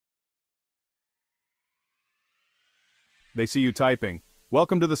They see you typing.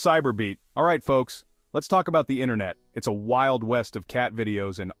 Welcome to the Cyberbeat. Alright folks, let's talk about the internet. It's a wild west of cat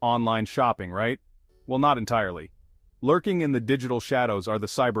videos and online shopping, right? Well, not entirely. Lurking in the digital shadows are the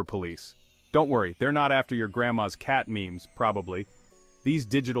cyber police. Don't worry, they're not after your grandma's cat memes, probably. These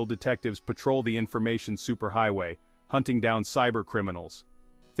digital detectives patrol the information superhighway, hunting down cyber criminals.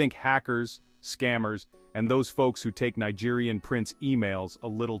 Think hackers, scammers, and those folks who take Nigerian prince emails a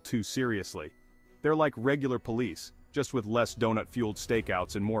little too seriously. They're like regular police, just with less donut-fueled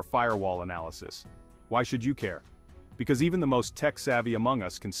stakeouts and more firewall analysis. Why should you care? Because even the most tech-savvy among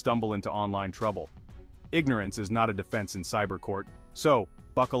us can stumble into online trouble. Ignorance is not a defense in cyber court, so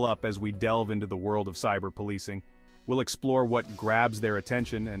buckle up as we delve into the world of cyber policing. We'll explore what grabs their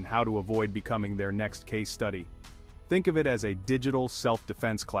attention and how to avoid becoming their next case study. Think of it as a digital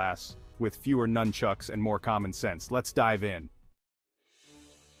self-defense class, with fewer nunchucks and more common sense. Let's dive in.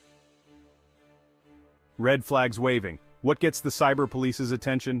 Red flags waving. What gets the cyber police's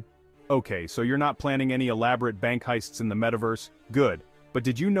attention? Okay, so you're not planning any elaborate bank heists in the metaverse? Good. But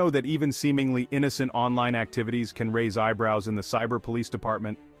did you know that even seemingly innocent online activities can raise eyebrows in the cyber police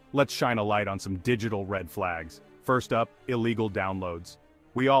department? Let's shine a light on some digital red flags. First up, illegal downloads.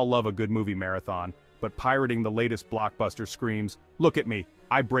 We all love a good movie marathon, but pirating the latest blockbuster screams, "Look at me,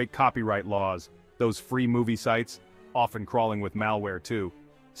 I break copyright laws." Those free movie sites, often crawling with malware too.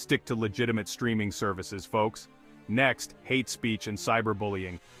 Stick to legitimate streaming services, folks. Next, hate speech and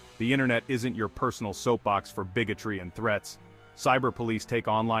cyberbullying. The internet isn't your personal soapbox for bigotry and threats. Cyber police take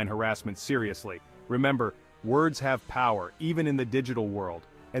online harassment seriously. Remember, words have power, even in the digital world.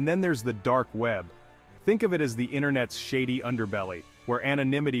 And then there's the dark web. Think of it as the internet's shady underbelly, where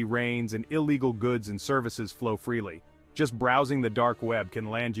anonymity reigns and illegal goods and services flow freely. Just browsing the dark web can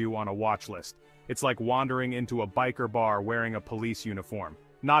land you on a watch list. It's like wandering into a biker bar wearing a police uniform.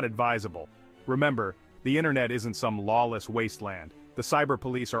 Not advisable. Remember, the internet isn't some lawless wasteland. The cyber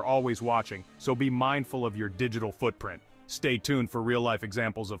police are always watching, so be mindful of your digital footprint. Stay tuned for real-life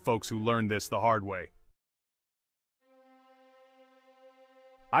examples of folks who learned this the hard way.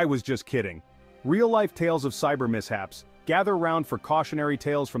 I was just kidding. Real-life tales of cyber mishaps. Gather round for cautionary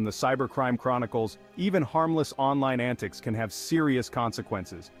tales from the Cybercrime Chronicles. Even harmless online antics can have serious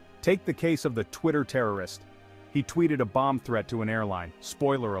consequences. Take the case of the Twitter terrorist. He tweeted a bomb threat to an airline.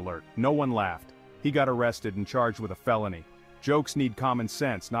 Spoiler alert, no one laughed. He got arrested and charged with a felony. Jokes need common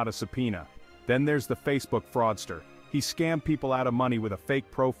sense, not a subpoena. Then there's the Facebook fraudster. He scammed people out of money with a fake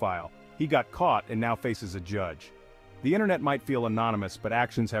profile. He got caught and now faces a judge. The internet might feel anonymous, but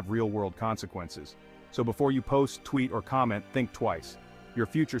actions have real-world consequences. So before you post, tweet, or comment, think twice. Your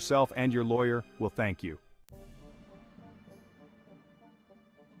future self and your lawyer will thank you.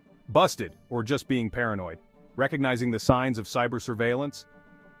 Busted, or just being paranoid. Recognizing the signs of cyber surveillance?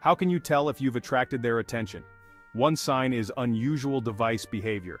 How can you tell if you've attracted their attention? One sign is unusual device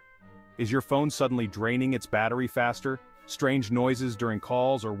behavior. Is your phone suddenly draining its battery faster? Strange noises during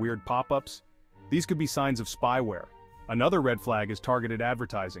calls or weird pop-ups? These could be signs of spyware. Another red flag is targeted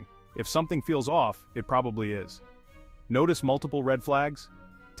advertising. If something feels off, it probably is. Notice multiple red flags?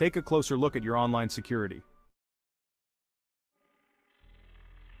 Take a closer look at your online security.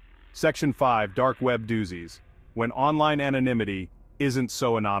 Section 5, Dark Web Doozies. When online anonymity isn't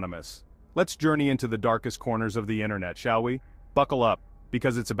so anonymous. Let's journey into the darkest corners of the internet, shall we? Buckle up,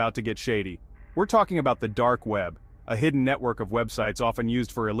 because it's about to get shady. We're talking about the dark web, a hidden network of websites often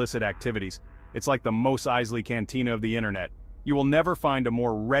used for illicit activities. It's like the Mos Eisley Cantina of the internet. You will never find a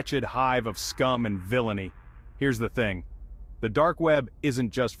more wretched hive of scum and villainy. Here's the thing. The dark web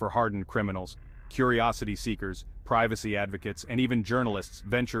isn't just for hardened criminals. Curiosity seekers, privacy advocates, and even journalists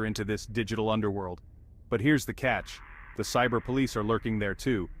venture into this digital underworld. But here's the catch. The cyber police are lurking there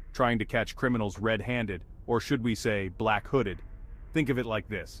too, trying to catch criminals red-handed, or should we say, black-hooded. Think of it like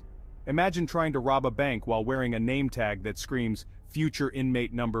this. Imagine trying to rob a bank while wearing a name tag that screams, "Future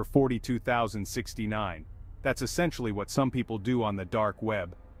inmate number 42,069. That's essentially what some people do on the dark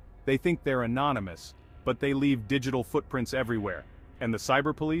web. They think they're anonymous, but they leave digital footprints everywhere. And the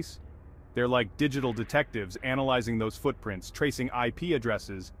cyber police? They're like digital detectives analyzing those footprints, tracing IP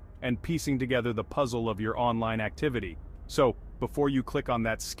addresses, and piecing together the puzzle of your online activity. So, before you click on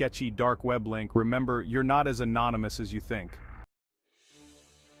that sketchy dark web link, remember you're not as anonymous as you think.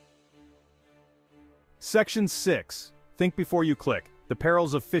 Section 6. Think before you click. The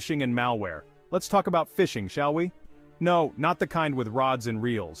perils of phishing and malware. Let's talk about phishing, shall we? No, not the kind with rods and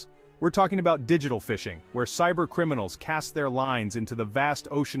reels. We're talking about digital phishing, where cyber criminals cast their lines into the vast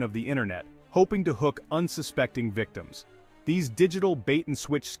ocean of the internet, hoping to hook unsuspecting victims. These digital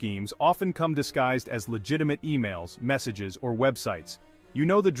bait-and-switch schemes often come disguised as legitimate emails, messages, or websites. You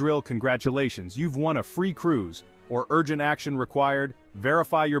know the drill, congratulations, you've won a free cruise. or urgent action required,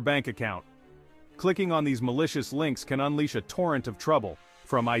 verify your bank account. Clicking on these malicious links can unleash a torrent of trouble,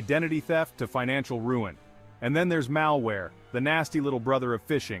 from identity theft to financial ruin. And then there's malware, the nasty little brother of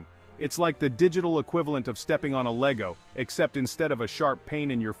phishing. It's like the digital equivalent of stepping on a Lego, except instead of a sharp pain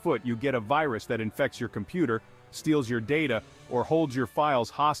in your foot, you get a virus that infects your computer, steals your data, or holds your files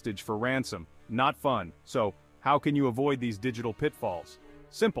hostage for ransom. Not fun. So, how can you avoid these digital pitfalls?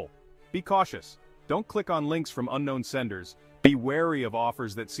 Simple. Be cautious. Don't click on links from unknown senders. Be wary of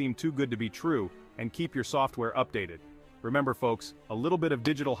offers that seem too good to be true, and keep your software updated. Remember folks, a little bit of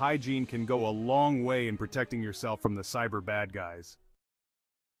digital hygiene can go a long way in protecting yourself from the cyber bad guys.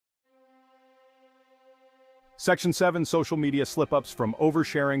 Section 7. Social media slip-ups from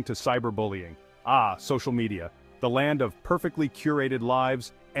oversharing to cyberbullying. Social media. The land of perfectly curated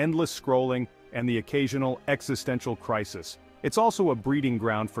lives, endless scrolling, and the occasional existential crisis. It's also a breeding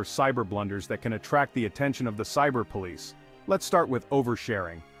ground for cyber blunders that can attract the attention of the cyber police. Let's start with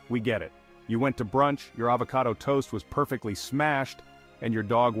oversharing. We get it. You went to brunch, your avocado toast was perfectly smashed, and your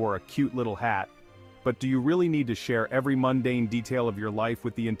dog wore a cute little hat. But do you really need to share every mundane detail of your life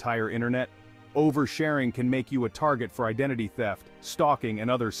with the entire internet? Oversharing can make you a target for identity theft, stalking,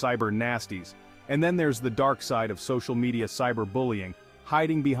 and other cyber nasties. And then there's the dark side of social media cyberbullying.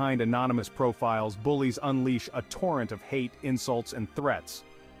 Hiding behind anonymous profiles, bullies unleash a torrent of hate, insults, and threats.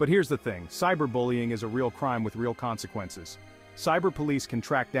 But here's the thing, cyberbullying is a real crime with real consequences. Cyber police can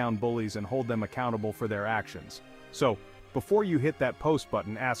track down bullies and hold them accountable for their actions. So, before you hit that post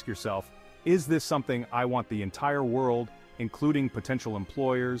button, ask yourself, is this something I want the entire world, including potential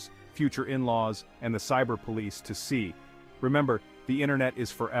employers, future in-laws, and the cyber police to see? Remember, the internet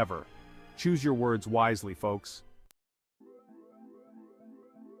is forever. Choose your words wisely, folks.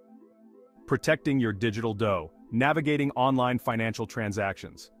 Protecting your digital dough. Navigating online financial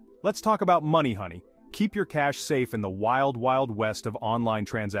transactions. Let's talk about money, honey. Keep your cash safe in the wild, wild west of online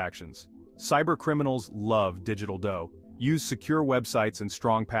transactions. Cyber criminals love digital dough. Use secure websites and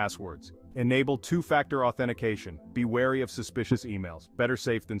strong passwords. Enable two-factor authentication. Be wary of suspicious emails. Better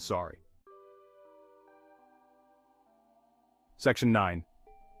safe than sorry. Section 9.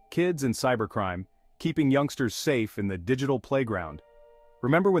 Kids and cybercrime. Keeping youngsters safe in the digital playground.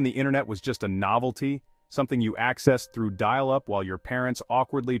 Remember when the internet was just a novelty? Something you accessed through dial-up while your parents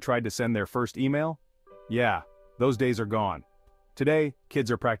awkwardly tried to send their first email? Yeah, those days are gone. Today,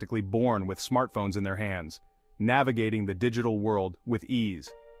 kids are practically born with smartphones in their hands, navigating the digital world with ease.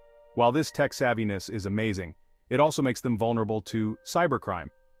 While this tech savviness is amazing, it also makes them vulnerable to cybercrime.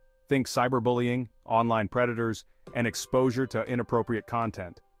 Think cyberbullying, online predators, and exposure to inappropriate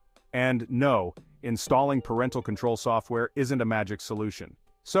content. And no, installing parental control software isn't a magic solution.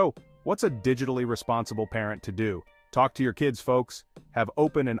 So, what's a digitally responsible parent to do? Talk to your kids, folks. Have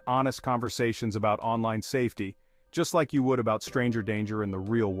open and honest conversations about online safety, just like you would about stranger danger in the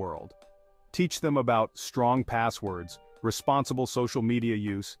real world. Teach them about strong passwords, responsible social media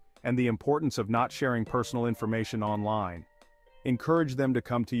use, and the importance of not sharing personal information online. Encourage them to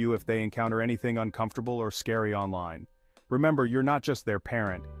come to you if they encounter anything uncomfortable or scary online. Remember, you're not just their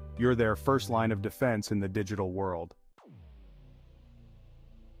parent, you're their first line of defense in the digital world.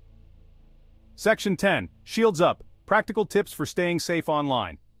 Section 10. Shields up. Practical tips for staying safe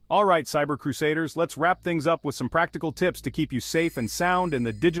online. Alright, Cyber Crusaders, let's wrap things up with some practical tips to keep you safe and sound in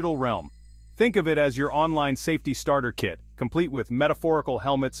the digital realm. Think of it as your online safety starter kit, complete with metaphorical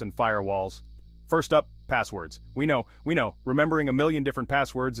helmets and firewalls. First up, passwords. We know, remembering a million different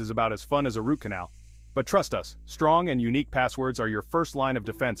passwords is about as fun as a root canal. But trust us, strong and unique passwords are your first line of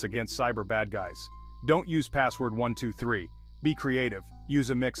defense against cyber bad guys. Don't use password 123. Be creative. Use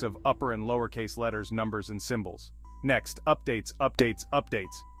a mix of upper and lowercase letters, numbers, and symbols. Next, updates.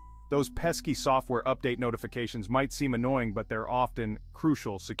 Those pesky software update notifications might seem annoying, but they're often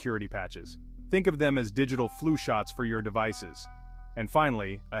crucial security patches. Think of them as digital flu shots for your devices. And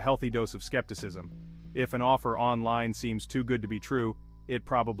finally, a healthy dose of skepticism. If an offer online seems too good to be true, it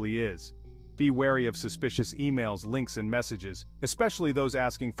probably is. Be wary of suspicious emails, links, and messages, especially those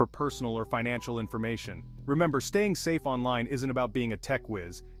asking for personal or financial information. Remember, staying safe online isn't about being a tech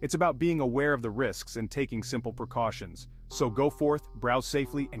whiz, it's about being aware of the risks and taking simple precautions. So go forth, browse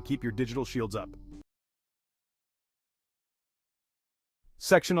safely, and keep your digital shields up.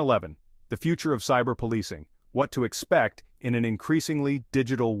 Section 11. The future of cyber policing. What to expect in an increasingly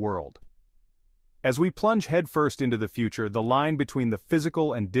digital world. As we plunge headfirst into the future, the line between the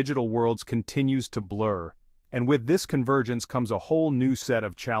physical and digital worlds continues to blur. And with this convergence comes a whole new set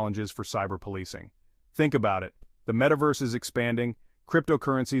of challenges for cyber policing. Think about it. The metaverse is expanding,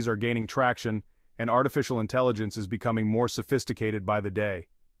 cryptocurrencies are gaining traction, and artificial intelligence is becoming more sophisticated by the day.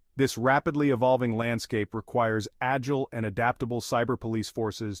 This rapidly evolving landscape requires agile and adaptable cyber police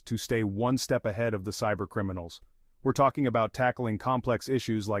forces to stay one step ahead of the cyber criminals. We're talking about tackling complex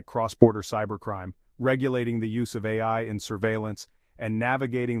issues like cross-border cybercrime, regulating the use of AI in surveillance, and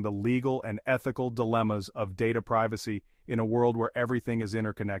navigating the legal and ethical dilemmas of data privacy in a world where everything is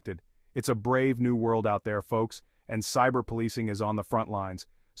interconnected. It's a brave new world out there, folks, and cyber policing is on the front lines.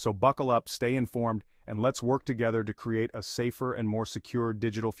 So buckle up, stay informed, and let's work together to create a safer and more secure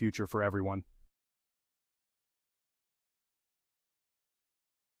digital future for everyone.